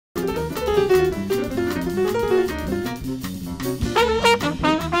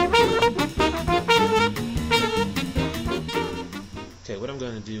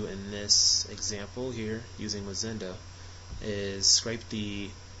do in this example here using Mozenda is scrape the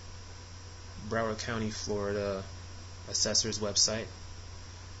Broward County, Florida assessor's website,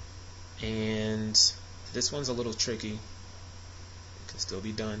 and this one's a little tricky. It can still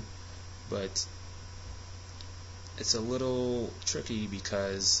be done, but it's a little tricky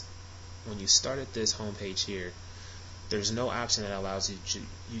because when you start at this home page here, there's no option that allows you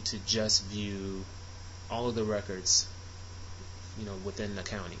to just view all of the records, within the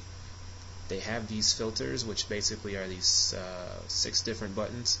county. They have these filters, which basically are these 6 different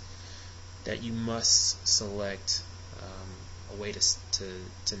buttons that you must select a way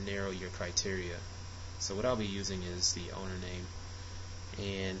to narrow your criteria. So what I'll be using is the owner name,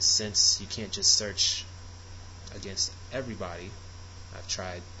 and since you can't just search against everybody, I've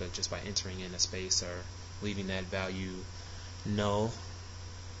tried, but just by entering in a space or leaving that value null,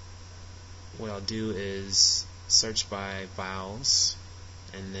 what I'll do is search by vowels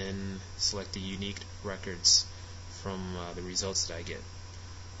and then select the unique records from the results that I get.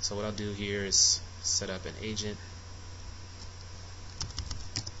 So what I'll do here is set up an agent,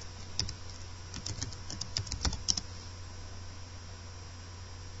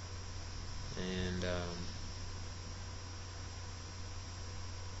 and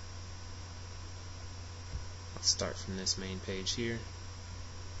I'll start from this main page here.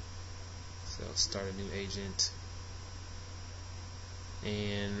 So I'll start a new agent,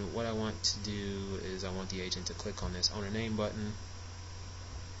 and what I want to do is I want the agent to click on this owner name button.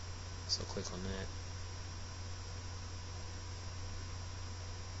 So click on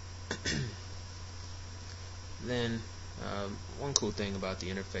that. Then one cool thing about the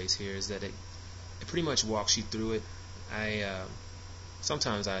interface here is that it pretty much walks you through it.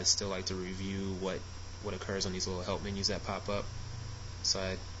 Sometimes I still like to review what occurs on these little help menus that pop up, so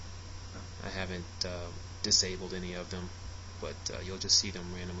I haven't disabled any of them, but you'll just see them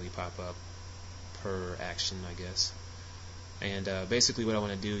randomly pop up per action, I guess. And basically what I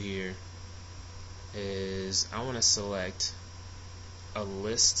want to do here is I want to select a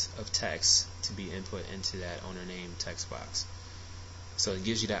list of text to be input into that owner name text box. So it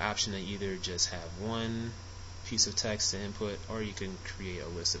gives you the option to either just have one piece of text to input, or you can create a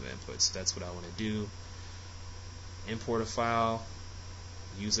list of inputs. So that's what I want to do. Import a file,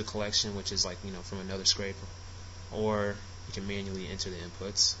 use a collection, which is like from another scraper, or you can manually enter the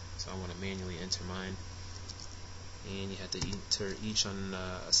inputs. So I want to manually enter mine, and you have to enter each on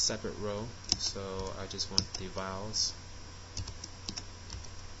a separate row. So I just want the vowels.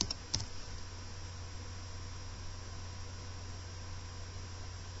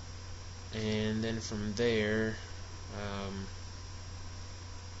 And then from there,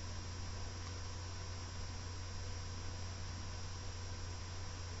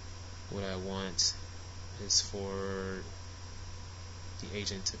 what I want is for the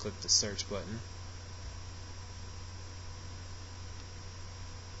agent to click the search button.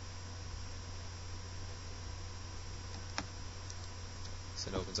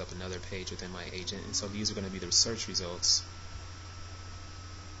 So it opens up another page within my agent, and so these are going to be the search results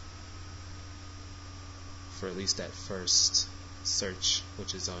for at least that first search,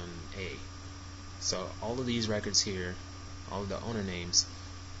 which is on A. So all of these records here, all of the owner names,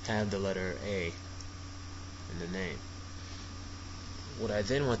 have the letter A in the name. What I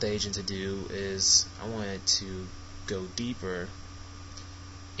then want the agent to do is I want it to go deeper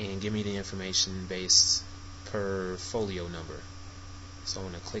and give me the information based per folio number. So I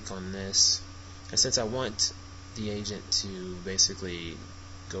want to click on this, and since I want the agent to basically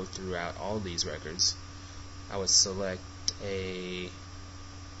go throughout all of these records, I would select a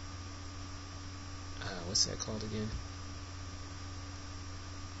what's that called again?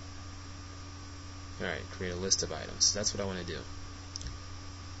 Alright, create a list of items. That's what I want to do.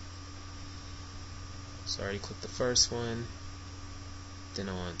 So I already clicked the first one, then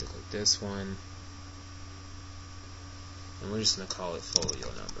I want to click this one, and we're just going to call it folio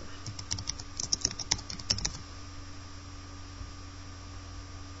number.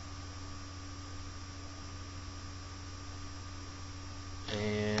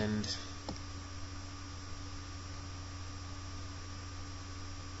 And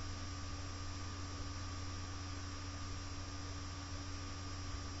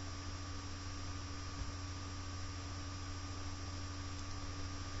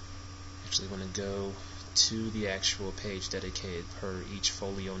actually want to go to the actual page dedicated per each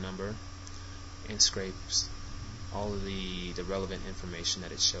folio number and scrapes all of the relevant information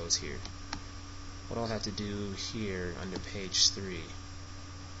that it shows here. What I'll have to do here under page 3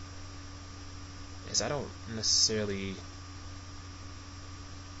 is I don't necessarily,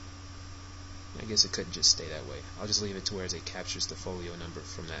 I guess it couldn't just stay that way. I'll just leave it to where it captures the folio number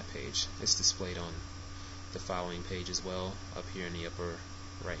from that page. It's displayed on the following page as well, up here in the upper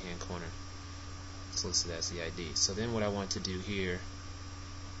right hand corner. It's listed as the ID. So then what I want to do here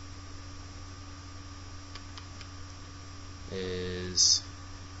is,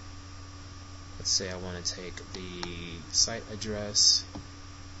 let's say I want to take the site address,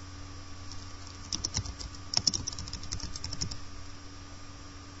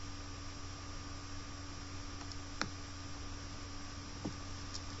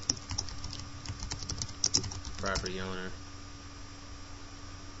 property owner,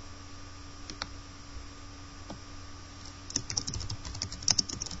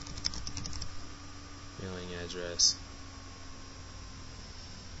 mailing address,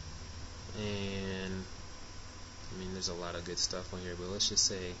 and I mean there's a lot of good stuff on here, but let's just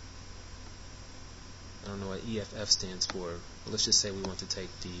say, I don't know what EFF stands for, but let's just say we want to take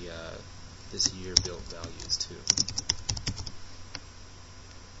the this year built values too.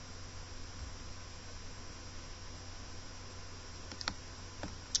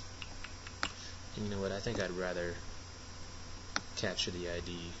 And you know what, I think I'd rather capture the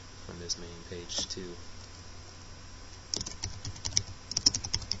ID from this main page too.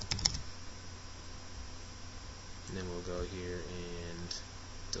 And then we'll go here and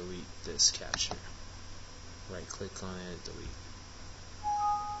delete this capture. Right click on it, delete.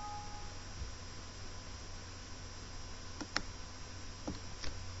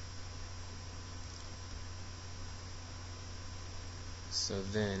 So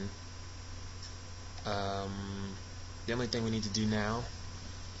then the only thing we need to do now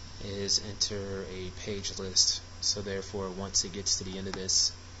is enter a page list. So therefore, once it gets to the end of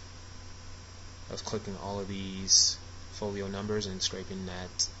this, of clicking all of these folio numbers and scraping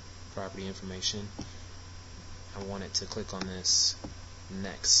that property information, I want it to click on this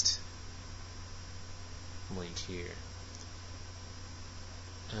next link here.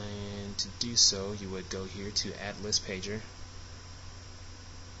 And to do so, you would go here to add list pager,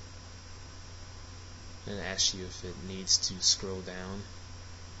 and it asks you if it needs to scroll down.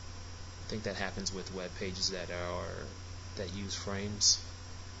 I think that happens with web pages that use frames,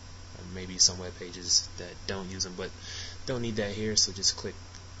 or maybe some web pages that don't use them, but don't need that here. So just click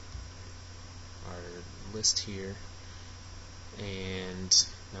our list here, and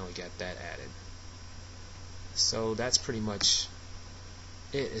now we got that added. So that's pretty much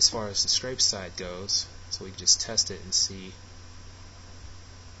it as far as the scrape side goes. So we can just test it and see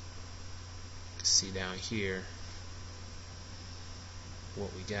down here what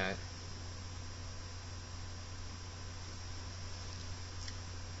we got.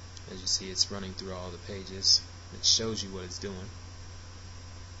 As you see, it's running through all the pages. It shows you what it's doing.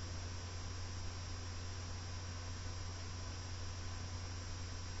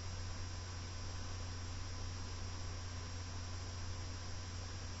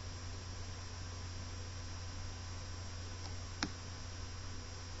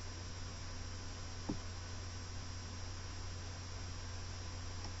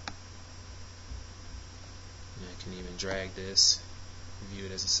 I can even drag this, view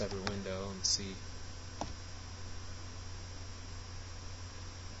it as a separate window, and see.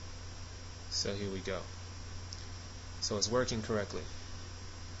 So here we go. So it's working correctly.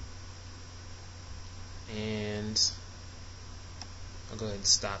 And I'll go ahead and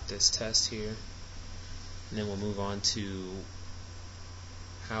stop this test here, and then we'll move on to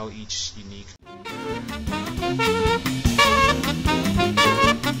how each unique